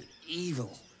 rotten,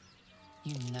 evil.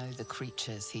 You know the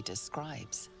creatures he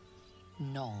describes.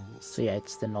 Gnolls. So yeah,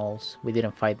 it's the gnolls. We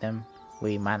didn't fight them.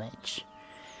 We managed.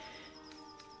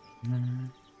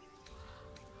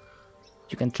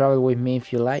 You can travel with me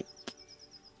if you like.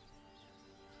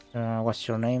 What's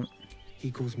your name?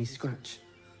 He calls me Scratch.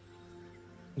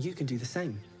 You can do the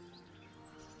same.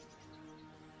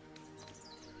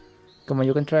 Come on,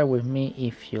 you can travel with me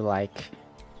if you like.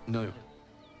 No,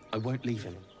 I won't leave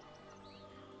him.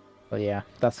 But yeah,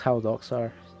 that's how dogs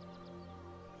are.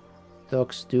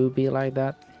 Dogs do be like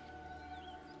that.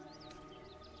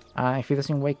 If he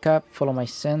doesn't wake up, follow my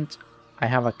scent. I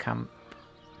have a camp.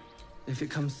 If it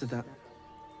comes to that,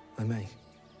 I may.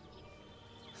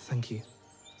 Thank you.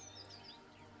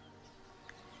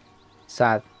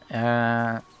 Sad.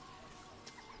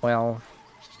 Well,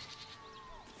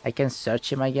 I can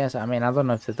search him, I guess. I mean, I don't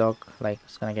know if the dog like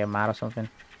is gonna get mad or something.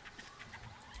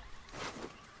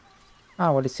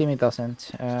 Ah, well, it seems it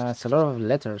doesn't. It's a lot of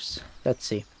letters. Let's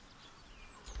see.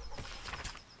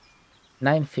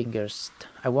 9 fingers.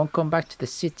 I won't come back to the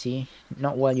city,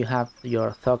 not while you have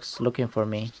your thugs looking for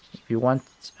me. If you want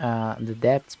the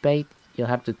debts paid, you'll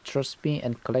have to trust me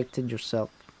and collect it yourself.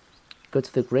 Go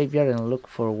to the graveyard and look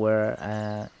for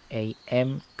where a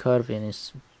M. Curvin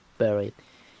is buried.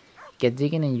 Get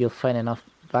digging and you'll find enough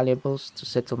valuables to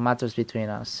settle matters between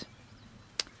us.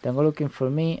 Don't go looking for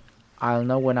me, I'll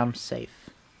know when I'm safe.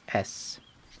 S.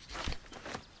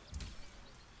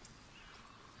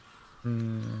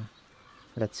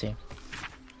 Let's see.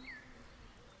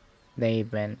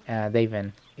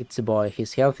 Daven. It's a boy.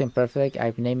 He's healthy and perfect.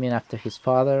 I've named him after his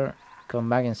father. Come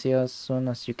back and see us as soon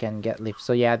as you can get leave.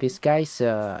 So yeah, this guy's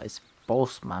is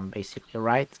postman basically,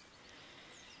 right?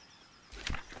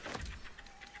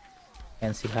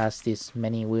 And he has these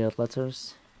many weird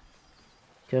letters.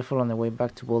 Careful on the way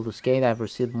back to Baldur's Gate. I've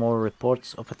received more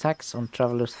reports of attacks on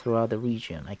travelers throughout the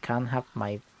region. I can't have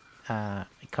my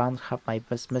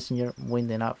best messenger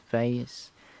winding up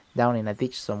face down in a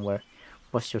ditch somewhere.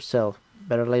 Watch yourself.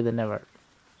 Better late than never.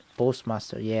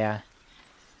 Postmaster, yeah.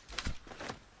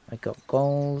 I got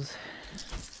gold.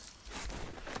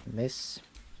 And this.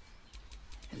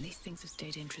 At least things have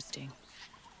stayed interesting.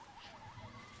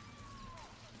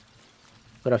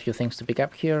 Got a few things to pick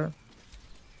up here.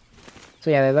 So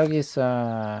yeah, the dog is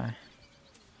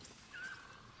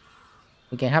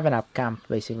we can have an up camp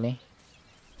basically.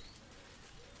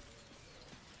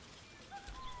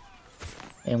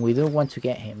 And we do want to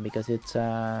get him because it's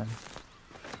quite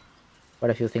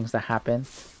a few things that happen.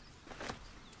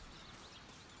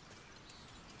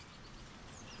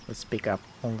 Let's pick up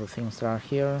all the things that are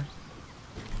here.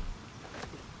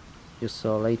 Just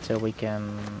so later we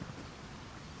can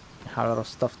have a lot of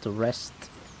stuff to rest.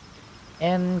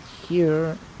 And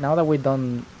here, now that we've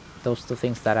done those 2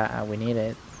 things that we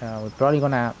needed, we're probably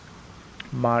gonna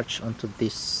march onto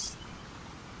this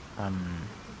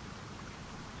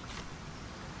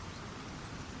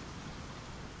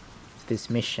this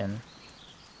mission.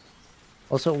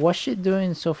 Also, what's she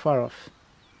doing so far off?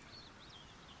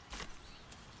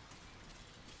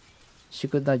 She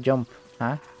could not jump,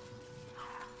 huh?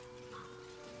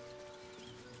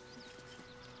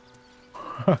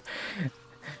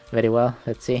 Very well,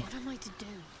 let's see. What am I to do?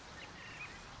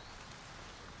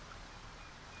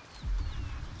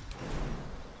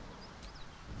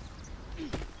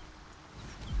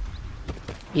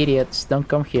 Idiots, don't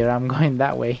come here, I'm going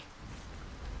that way.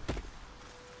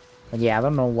 But yeah, I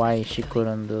don't know why she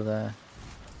couldn't do the...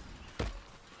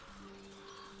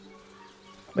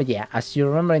 But yeah, as you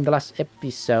remember in the last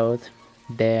episode,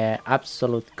 the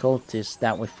absolute cultist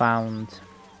that we found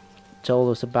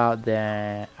told us about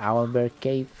the Owlbear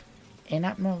cave, and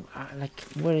I'm not like,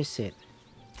 where is it?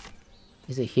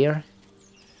 Is it here?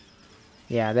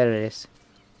 Yeah, there it is.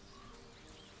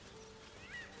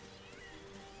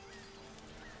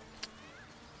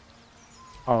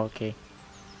 Oh, okay.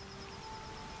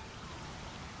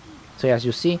 So as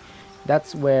you see,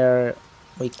 that's where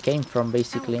we came from,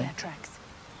 basically. Owlbear tracks.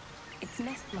 Its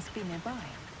nest must be nearby.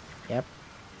 Yep.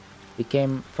 We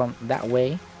came from that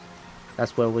way.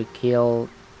 That's where we killed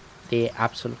the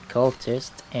absolute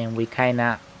cultist, and we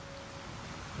kinda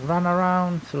run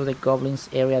around through the goblins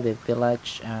area, the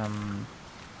village,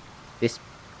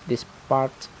 this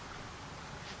part,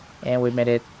 and we made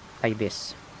it like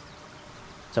this.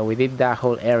 So we did that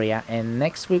whole area, and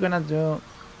next we're gonna do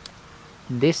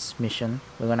this mission.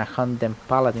 We're gonna hunt them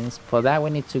paladins. For that we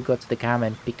need to go to the camp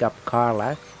and pick up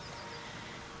Karlach.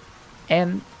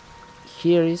 And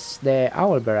here is the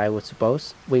owlbear, I would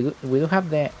suppose. We do have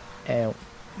the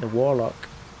warlock.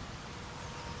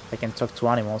 I can talk to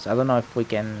animals. I don't know if we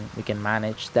can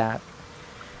manage that.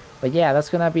 But yeah, that's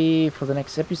gonna be for the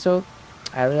next episode.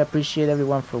 I really appreciate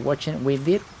everyone for watching. We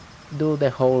did do the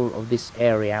whole of this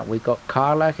area. We got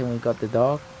Karlach and we got the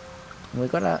dog. And we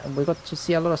got to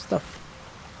see a lot of stuff.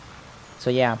 So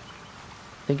yeah,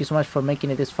 thank you so much for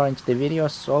making it this far into the video.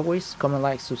 As always, comment,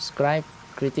 like, subscribe.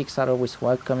 Critics are always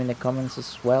welcome in the comments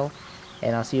as well.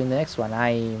 And I'll see you in the next one.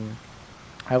 I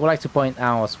would like to point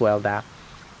out as well that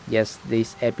yes,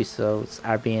 these episodes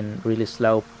are being really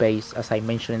slow paced, as I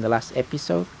mentioned in the last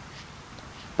episode,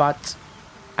 but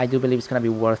I do believe it's gonna be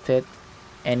worth it,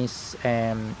 and it's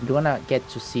you're gonna get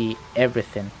to see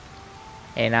everything,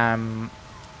 and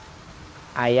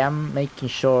I am making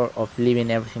sure of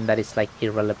leaving everything that is like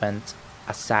irrelevant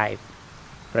aside.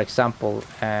 For example,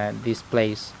 this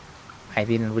place I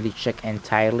didn't really check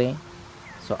entirely,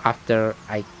 so after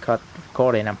I cut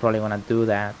recording I'm probably gonna do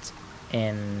that,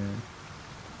 and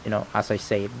you know, as I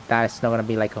say, that's not gonna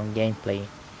be like on gameplay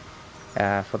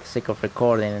for the sake of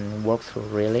recording and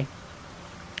walkthrough, really.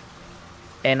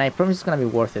 And I promise it's gonna be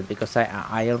worth it, because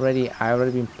I already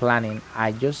been planning.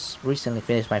 I just recently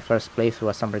finished my first playthrough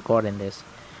as I'm recording this,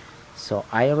 so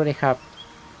I already have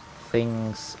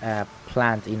things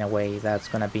planned in a way that's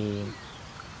gonna be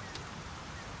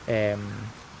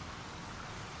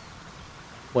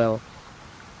well,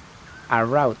 our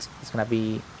route is gonna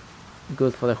be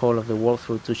good for the whole of the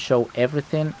walkthrough, to show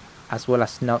everything as well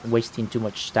as not wasting too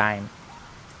much time.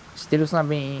 Still it's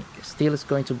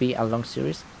going to be a long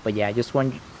series, but yeah, I just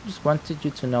wanted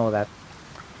you to know that.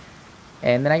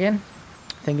 And then again,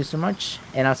 thank you so much,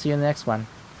 and I'll see you in the next one.